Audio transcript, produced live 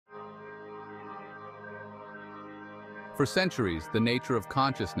For centuries, the nature of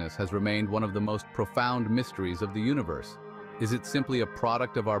consciousness has remained one of the most profound mysteries of the universe. Is it simply a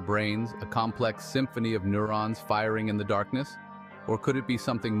product of our brains, a complex symphony of neurons firing in the darkness? Or could it be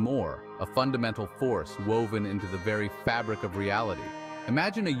something more, a fundamental force woven into the very fabric of reality?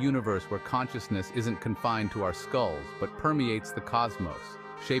 Imagine a universe where consciousness isn't confined to our skulls, but permeates the cosmos,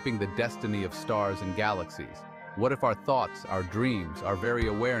 shaping the destiny of stars and galaxies. What if our thoughts, our dreams, our very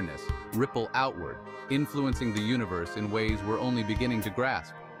awareness ripple outward, influencing the universe in ways we're only beginning to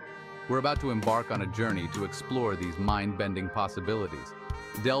grasp? We're about to embark on a journey to explore these mind-bending possibilities,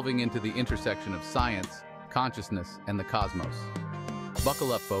 delving into the intersection of science, consciousness, and the cosmos.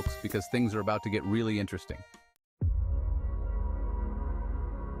 Buckle up, folks, because things are about to get really interesting.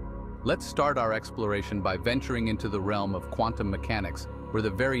 Let's start our exploration by venturing into the realm of quantum mechanics, where the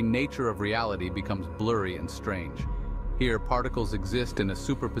very nature of reality becomes blurry and strange. Here, particles exist in a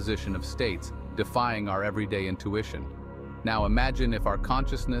superposition of states, defying our everyday intuition. Now imagine if our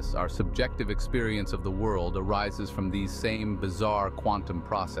consciousness, our subjective experience of the world, arises from these same bizarre quantum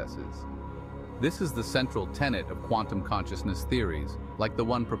processes. This is the central tenet of quantum consciousness theories, like the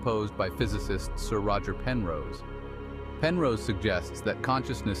one proposed by physicist Sir Roger Penrose. Penrose suggests that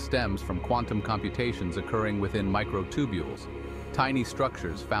consciousness stems from quantum computations occurring within microtubules, tiny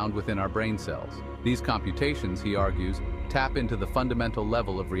structures found within our brain cells. These computations, he argues, tap into the fundamental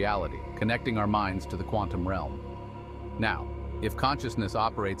level of reality, connecting our minds to the quantum realm. Now, if consciousness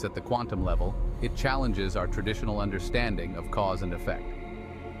operates at the quantum level, it challenges our traditional understanding of cause and effect.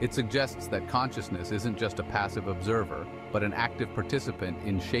 It suggests that consciousness isn't just a passive observer, but an active participant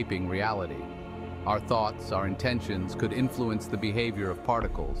in shaping reality. Our thoughts, our intentions could influence the behavior of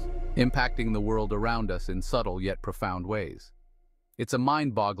particles, impacting the world around us in subtle yet profound ways. It's a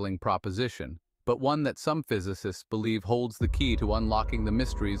mind-boggling proposition, but one that some physicists believe holds the key to unlocking the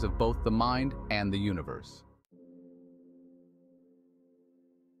mysteries of both the mind and the universe.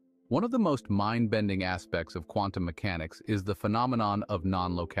 One of the most mind-bending aspects of quantum mechanics is the phenomenon of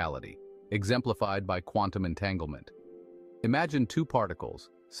non-locality, exemplified by quantum entanglement. Imagine two particles,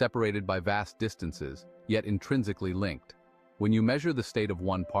 separated by vast distances, yet intrinsically linked. When you measure the state of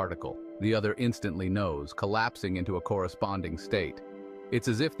one particle, the other instantly knows, collapsing into a corresponding state. It's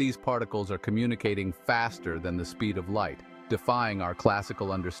as if these particles are communicating faster than the speed of light, defying our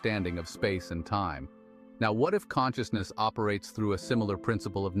classical understanding of space and time. Now, what if consciousness operates through a similar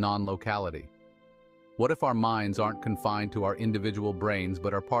principle of non-locality? What if our minds aren't confined to our individual brains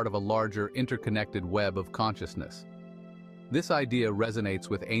but are part of a larger, interconnected web of consciousness? This idea resonates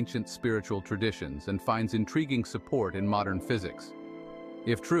with ancient spiritual traditions and finds intriguing support in modern physics.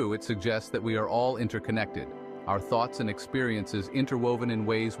 If true, it suggests that we are all interconnected, our thoughts and experiences interwoven in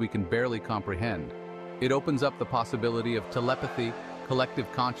ways we can barely comprehend. It opens up the possibility of telepathy,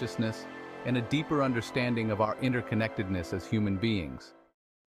 collective consciousness, and a deeper understanding of our interconnectedness as human beings.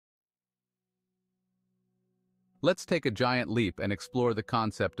 Let's take a giant leap and explore the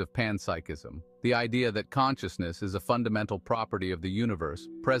concept of panpsychism, the idea that consciousness is a fundamental property of the universe,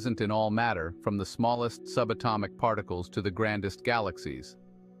 present in all matter, from the smallest subatomic particles to the grandest galaxies.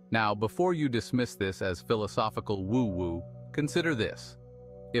 Now, before you dismiss this as philosophical woo-woo, consider this.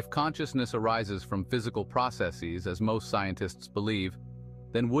 If consciousness arises from physical processes, as most scientists believe,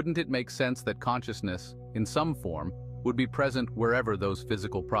 then wouldn't it make sense that consciousness, in some form, would be present wherever those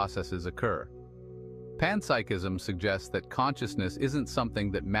physical processes occur? Panpsychism suggests that consciousness isn't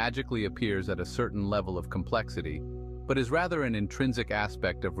something that magically appears at a certain level of complexity, but is rather an intrinsic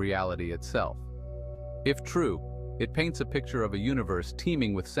aspect of reality itself. If true, it paints a picture of a universe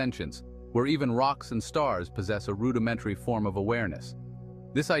teeming with sentience, where even rocks and stars possess a rudimentary form of awareness.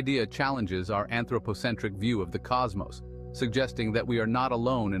 This idea challenges our anthropocentric view of the cosmos, suggesting that we are not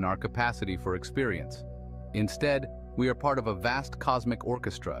alone in our capacity for experience. Instead, we are part of a vast cosmic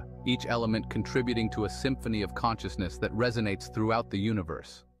orchestra, each element contributing to a symphony of consciousness that resonates throughout the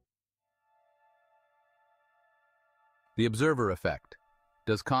universe. The observer effect.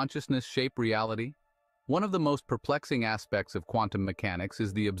 Does consciousness shape reality? One of the most perplexing aspects of quantum mechanics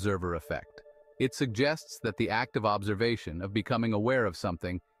is the observer effect. It suggests that the act of observation, of becoming aware of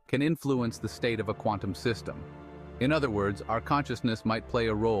something, can influence the state of a quantum system. In other words, our consciousness might play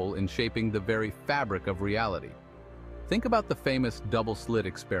a role in shaping the very fabric of reality. Think about the famous double-slit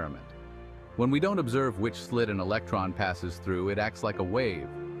experiment. When we don't observe which slit an electron passes through, it acts like a wave,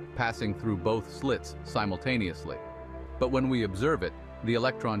 passing through both slits simultaneously. But when we observe it, the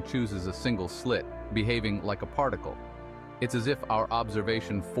electron chooses a single slit, behaving like a particle. It's as if our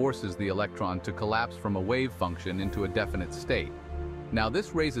observation forces the electron to collapse from a wave function into a definite state. Now,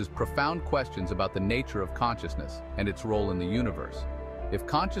 this raises profound questions about the nature of consciousness and its role in the universe. If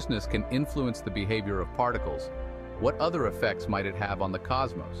consciousness can influence the behavior of particles, What other effects might it have on the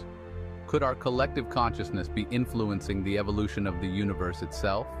cosmos? Could our collective consciousness be influencing the evolution of the universe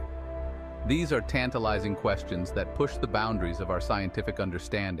itself? These are tantalizing questions that push the boundaries of our scientific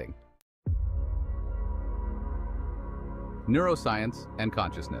understanding. Neuroscience and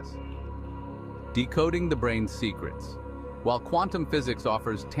consciousness. Decoding the brain's secrets. While quantum physics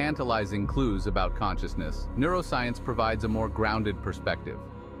offers tantalizing clues about consciousness, neuroscience provides a more grounded perspective.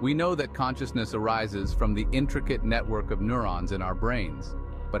 We know that consciousness arises from the intricate network of neurons in our brains.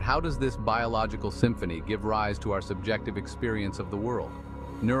 But how does this biological symphony give rise to our subjective experience of the world?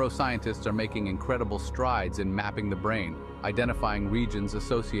 Neuroscientists are making incredible strides in mapping the brain, identifying regions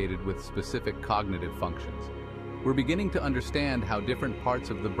associated with specific cognitive functions. We're beginning to understand how different parts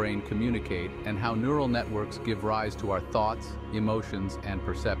of the brain communicate and how neural networks give rise to our thoughts, emotions, and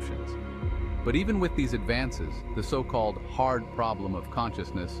perceptions. But even with these advances, the so-called hard problem of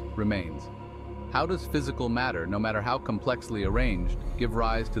consciousness remains. How does physical matter, no matter how complexly arranged, give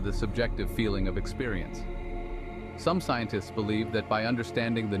rise to the subjective feeling of experience? Some scientists believe that by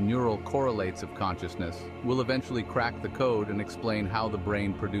understanding the neural correlates of consciousness, we'll eventually crack the code and explain how the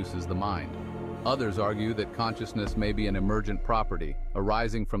brain produces the mind. Others argue that consciousness may be an emergent property,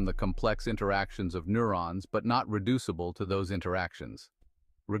 arising from the complex interactions of neurons but not reducible to those interactions.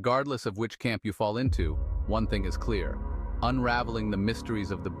 Regardless of which camp you fall into, one thing is clear. Unraveling the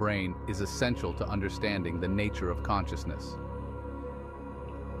mysteries of the brain is essential to understanding the nature of consciousness.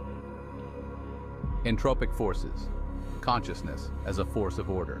 Entropic forces. Consciousness as a force of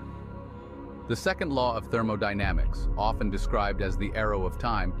order. The second law of thermodynamics, often described as the arrow of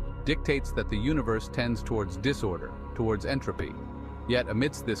time, dictates that the universe tends towards disorder, towards entropy. Yet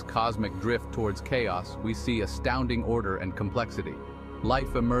amidst this cosmic drift towards chaos, we see astounding order and complexity.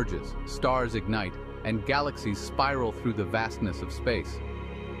 Life emerges, stars ignite, and galaxies spiral through the vastness of space.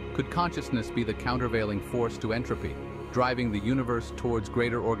 Could consciousness be the countervailing force to entropy, driving the universe towards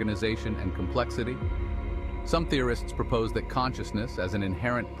greater organization and complexity? Some theorists propose that consciousness, as an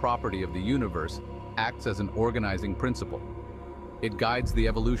inherent property of the universe, acts as an organizing principle. It guides the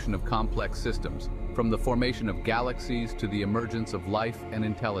evolution of complex systems, from the formation of galaxies to the emergence of life and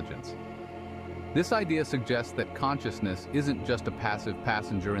intelligence. This idea suggests that consciousness isn't just a passive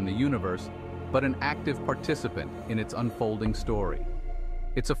passenger in the universe, but an active participant in its unfolding story.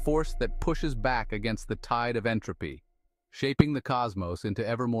 It's a force that pushes back against the tide of entropy, shaping the cosmos into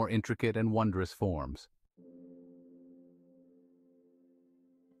ever more intricate and wondrous forms.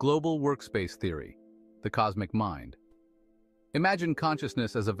 Global workspace theory, the cosmic mind. Imagine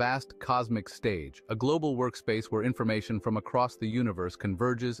consciousness as a vast cosmic stage, a global workspace where information from across the universe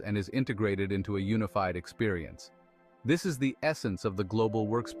converges and is integrated into a unified experience. This is the essence of the global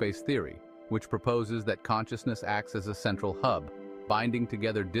workspace theory, which proposes that consciousness acts as a central hub, binding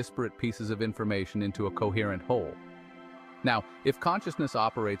together disparate pieces of information into a coherent whole. Now, if consciousness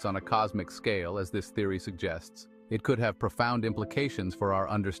operates on a cosmic scale, as this theory suggests, it could have profound implications for our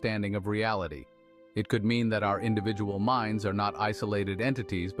understanding of reality. It could mean that our individual minds are not isolated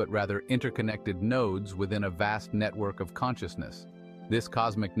entities but rather interconnected nodes within a vast network of consciousness. This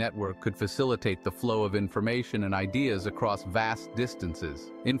cosmic network could facilitate the flow of information and ideas across vast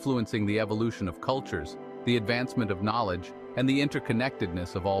distances, influencing the evolution of cultures, the advancement of knowledge, and the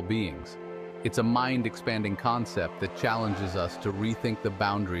interconnectedness of all beings. It's a mind-expanding concept that challenges us to rethink the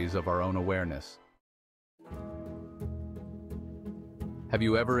boundaries of our own awareness. Have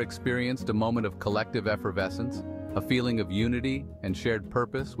you ever experienced a moment of collective effervescence, a feeling of unity and shared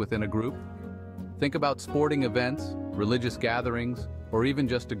purpose within a group? Think about sporting events, religious gatherings, or even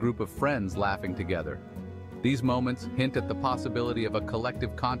just a group of friends laughing together. These moments hint at the possibility of a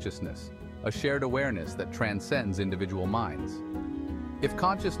collective consciousness, a shared awareness that transcends individual minds. If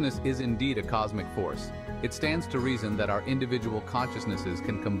consciousness is indeed a cosmic force, it stands to reason that our individual consciousnesses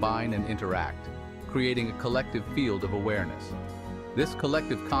can combine and interact, creating a collective field of awareness. This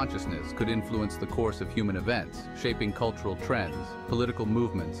collective consciousness could influence the course of human events, shaping cultural trends, political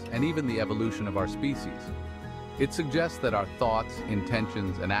movements, and even the evolution of our species. It suggests that our thoughts,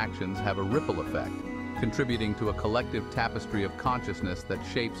 intentions, and actions have a ripple effect, contributing to a collective tapestry of consciousness that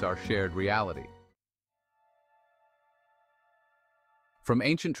shapes our shared reality. From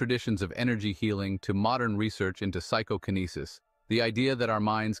ancient traditions of energy healing to modern research into psychokinesis, the idea that our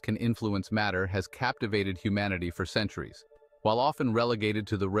minds can influence matter has captivated humanity for centuries. While often relegated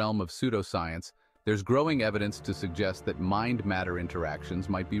to the realm of pseudoscience, there's growing evidence to suggest that mind-matter interactions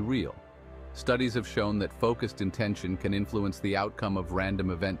might be real. Studies have shown that focused intention can influence the outcome of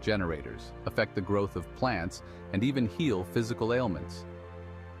random event generators, affect the growth of plants, and even heal physical ailments.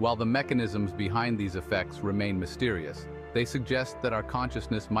 While the mechanisms behind these effects remain mysterious, they suggest that our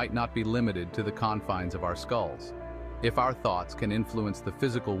consciousness might not be limited to the confines of our skulls. If our thoughts can influence the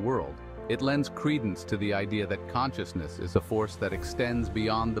physical world, it lends credence to the idea that consciousness is a force that extends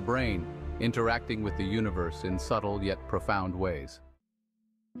beyond the brain, interacting with the universe in subtle yet profound ways.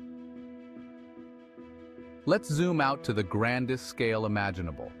 Let's zoom out to the grandest scale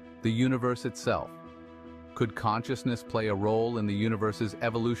imaginable, the universe itself. Could consciousness play a role in the universe's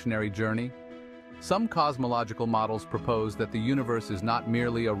evolutionary journey? Some cosmological models propose that the universe is not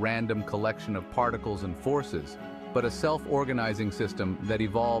merely a random collection of particles and forces, but a self-organizing system that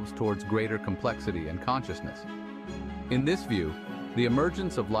evolves towards greater complexity and consciousness. In this view, the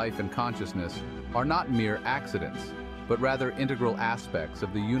emergence of life and consciousness are not mere accidents, but rather integral aspects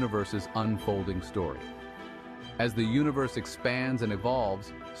of the universe's unfolding story. As the universe expands and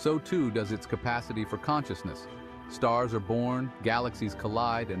evolves, so too does its capacity for consciousness. Stars are born, galaxies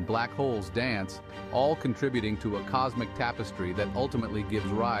collide, and black holes dance, all contributing to a cosmic tapestry that ultimately gives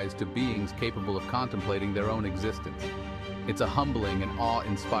rise to beings capable of contemplating their own existence. It's a humbling and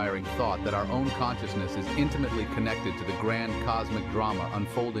awe-inspiring thought that our own consciousness is intimately connected to the grand cosmic drama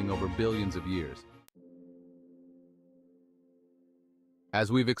unfolding over billions of years.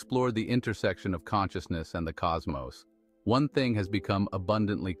 As we've explored the intersection of consciousness and the cosmos, one thing has become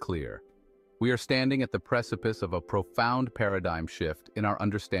abundantly clear. We are standing at the precipice of a profound paradigm shift in our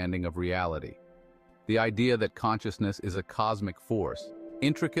understanding of reality. The idea that consciousness is a cosmic force,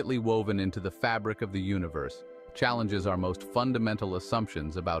 intricately woven into the fabric of the universe, challenges our most fundamental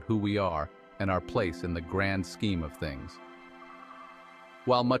assumptions about who we are and our place in the grand scheme of things.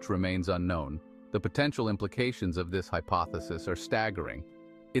 While much remains unknown, the potential implications of this hypothesis are staggering.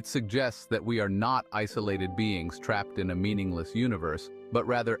 It suggests that we are not isolated beings trapped in a meaningless universe, but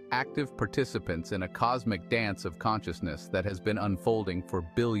rather active participants in a cosmic dance of consciousness that has been unfolding for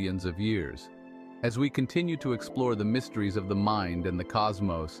billions of years. As we continue to explore the mysteries of the mind and the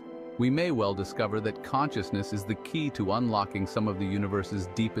cosmos, we may well discover that consciousness is the key to unlocking some of the universe's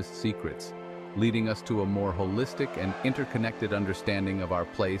deepest secrets, leading us to a more holistic and interconnected understanding of our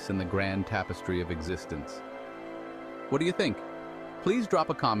place in the grand tapestry of existence. What do you think? Please drop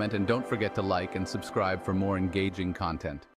a comment and don't forget to like and subscribe for more engaging content.